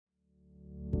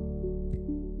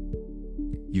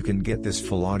You can get this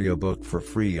full audiobook for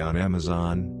free on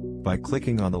Amazon by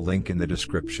clicking on the link in the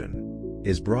description.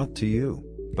 Is brought to you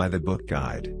by the Book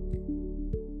Guide.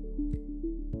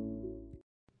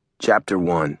 Chapter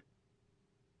 1.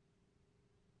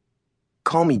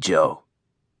 Call me Joe,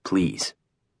 please.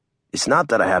 It's not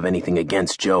that I have anything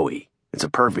against Joey. It's a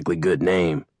perfectly good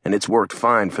name, and it's worked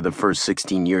fine for the first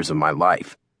 16 years of my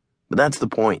life. But that's the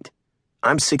point.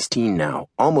 I'm 16 now,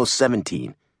 almost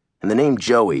 17, and the name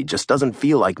Joey just doesn't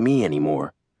feel like me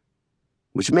anymore.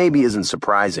 Which maybe isn't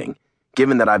surprising,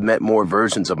 given that I've met more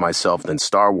versions of myself than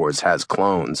Star Wars has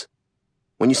clones.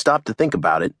 When you stop to think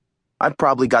about it, I've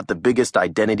probably got the biggest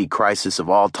identity crisis of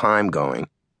all time going,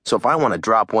 so if I want to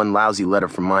drop one lousy letter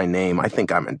from my name, I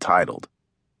think I'm entitled.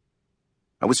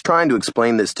 I was trying to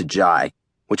explain this to Jai,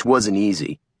 which wasn't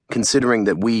easy, considering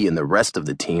that we and the rest of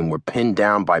the team were pinned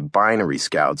down by binary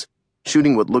scouts,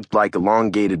 shooting what looked like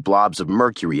elongated blobs of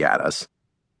mercury at us.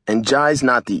 And Jai's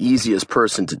not the easiest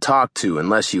person to talk to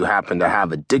unless you happen to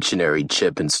have a dictionary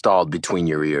chip installed between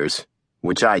your ears,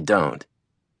 which I don't.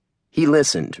 He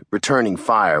listened, returning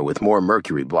fire with more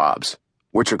mercury blobs,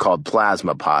 which are called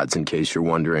plasma pods in case you're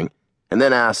wondering, and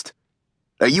then asked,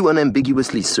 "Are you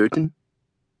unambiguously certain?"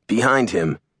 Behind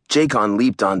him, Jacon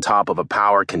leaped on top of a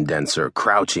power condenser,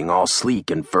 crouching all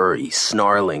sleek and furry,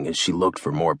 snarling as she looked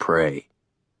for more prey.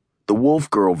 The wolf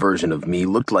girl version of me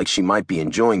looked like she might be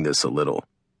enjoying this a little.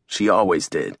 She always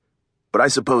did. But I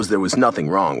suppose there was nothing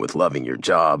wrong with loving your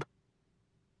job.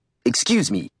 "Excuse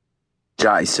me,"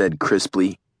 Jai said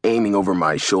crisply, aiming over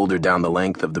my shoulder down the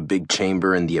length of the big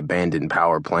chamber in the abandoned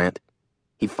power plant.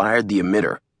 He fired the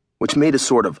emitter, which made a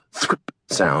sort of thrip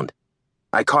sound.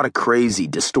 I caught a crazy,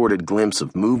 distorted glimpse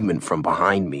of movement from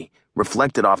behind me,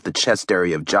 reflected off the chest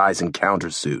area of Jai's encounter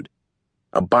suit.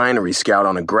 A binary scout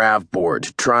on a grav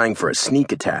board, trying for a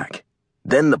sneak attack.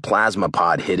 Then the plasma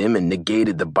pod hit him and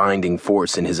negated the binding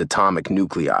force in his atomic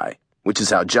nuclei, which is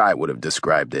how Jai would have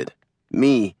described it.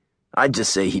 Me, I'd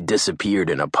just say he disappeared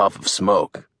in a puff of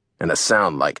smoke, and a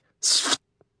sound like sft.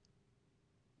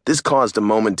 This caused a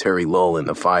momentary lull in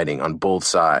the fighting on both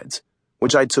sides,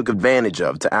 which I took advantage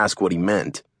of to ask what he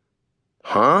meant.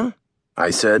 "Huh?" I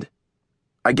said.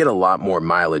 I get a lot more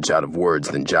mileage out of words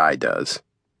than Jai does.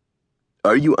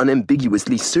 "Are you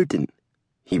unambiguously certain?"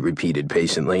 he repeated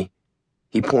patiently.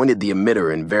 He pointed the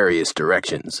emitter in various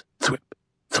directions. Thrip,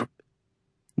 thrip.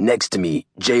 Next to me,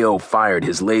 J.O. fired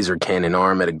his laser cannon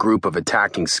arm at a group of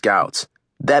attacking scouts.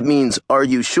 "That means, are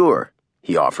you sure?"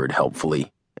 he offered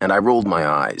helpfully, and I rolled my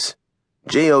eyes.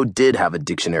 J.O. did have a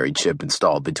dictionary chip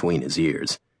installed between his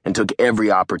ears, and took every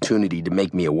opportunity to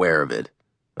make me aware of it.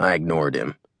 I ignored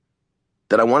him.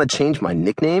 "Did I want to change my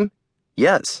nickname?"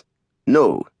 "Yes."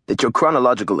 "No, that your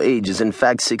chronological age is in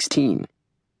fact 16.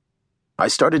 I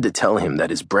started to tell him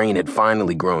that his brain had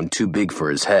finally grown too big for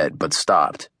his head, but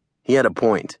stopped. He had a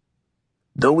point.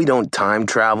 Though we don't time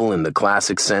travel in the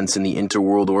classic sense in the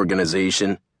Interworld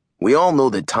Organization, we all know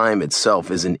that time itself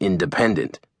isn't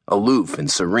independent, aloof and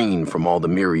serene from all the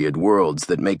myriad worlds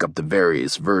that make up the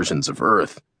various versions of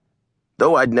Earth.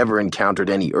 Though I'd never encountered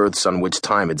any Earths on which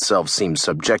time itself seemed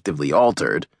subjectively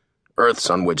altered, Earths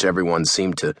on which everyone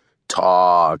seemed to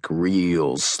talk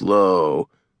real slow,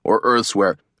 or Earths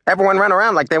where everyone ran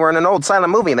around like they were in an old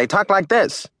silent movie and they talked like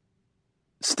this.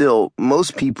 Still,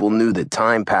 most people knew that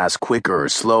time passed quicker or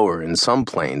slower in some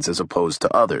planes as opposed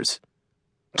to others.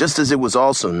 Just as it was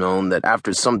also known that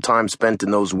after some time spent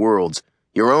in those worlds,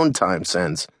 your own time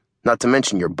sense, not to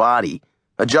mention your body,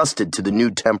 adjusted to the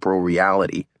new temporal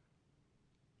reality.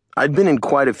 I'd been in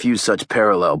quite a few such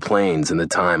parallel planes in the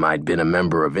time I'd been a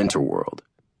member of Interworld,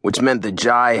 which meant that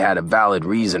Jai had a valid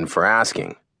reason for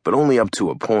asking, but only up to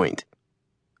a point.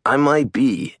 I might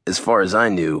be, as far as I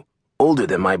knew, older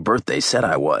than my birthday said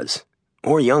I was,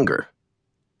 or younger.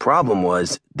 Problem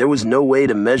was, there was no way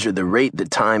to measure the rate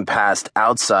that time passed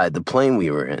outside the plane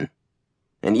we were in.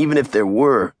 And even if there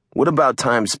were, what about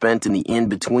time spent in the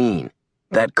in-between?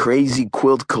 That crazy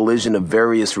quilt collision of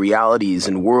various realities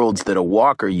and worlds that a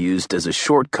walker used as a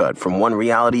shortcut from one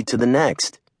reality to the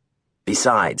next.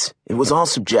 Besides, it was all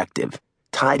subjective,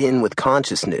 tied in with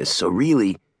consciousness, so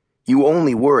really, you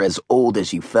only were as old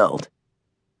as you felt.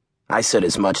 I said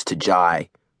as much to Jai,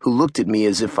 who looked at me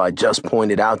as if I'd just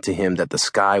pointed out to him that the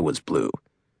sky was blue.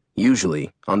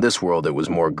 Usually, on this world it was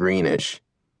more greenish.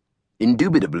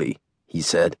 "Indubitably," he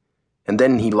said, and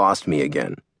then he lost me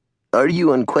again. "Are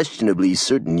you unquestionably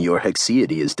certain your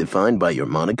Hexiety is defined by your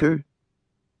moniker?"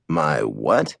 "My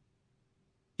what?"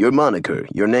 "Your moniker,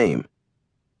 your name."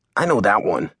 "I know that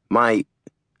one. My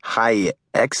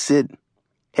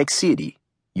Hexiety,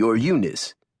 your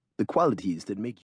you-ness, the qualities that make